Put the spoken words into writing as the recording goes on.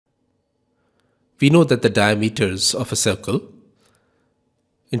We know that the diameters of a circle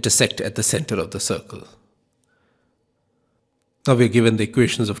intersect at the center of the circle. Now we are given the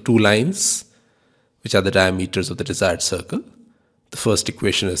equations of two lines, which are the diameters of the desired circle. The first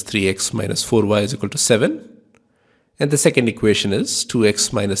equation is 3x minus 4y is equal to 7. And the second equation is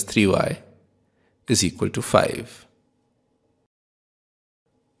 2x minus 3y is equal to 5.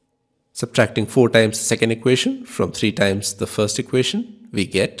 Subtracting 4 times the second equation from 3 times the first equation, we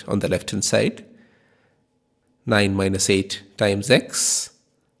get on the left hand side 9 minus 8 times x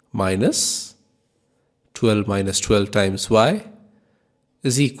minus 12 minus 12 times y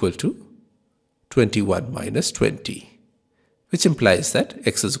is equal to 21 minus 20, which implies that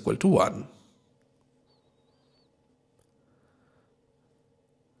x is equal to 1.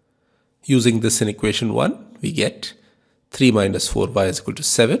 Using this in equation 1, we get 3 minus 4y is equal to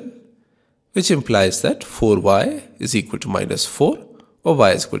 7, which implies that 4y is equal to minus 4 or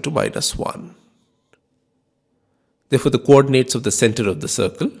y is equal to minus 1. Therefore, the coordinates of the center of the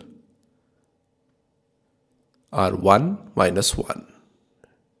circle are 1 minus 1.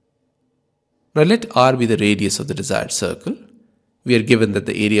 Now let r be the radius of the desired circle. We are given that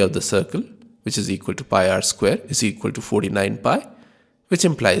the area of the circle, which is equal to pi r square, is equal to 49 pi, which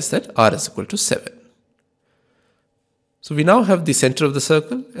implies that r is equal to 7. So we now have the center of the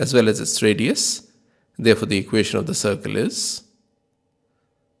circle as well as its radius. Therefore, the equation of the circle is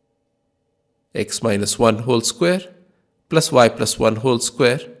x minus 1 whole square plus y plus 1 whole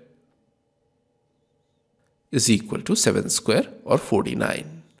square is equal to 7 square or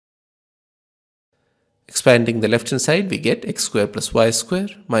 49. Expanding the left hand side, we get x square plus y square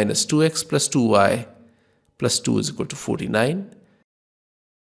minus 2x plus 2y plus 2 is equal to 49,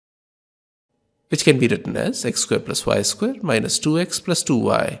 which can be written as x square plus y square minus 2x plus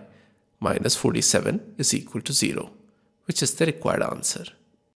 2y minus 47 is equal to 0, which is the required answer.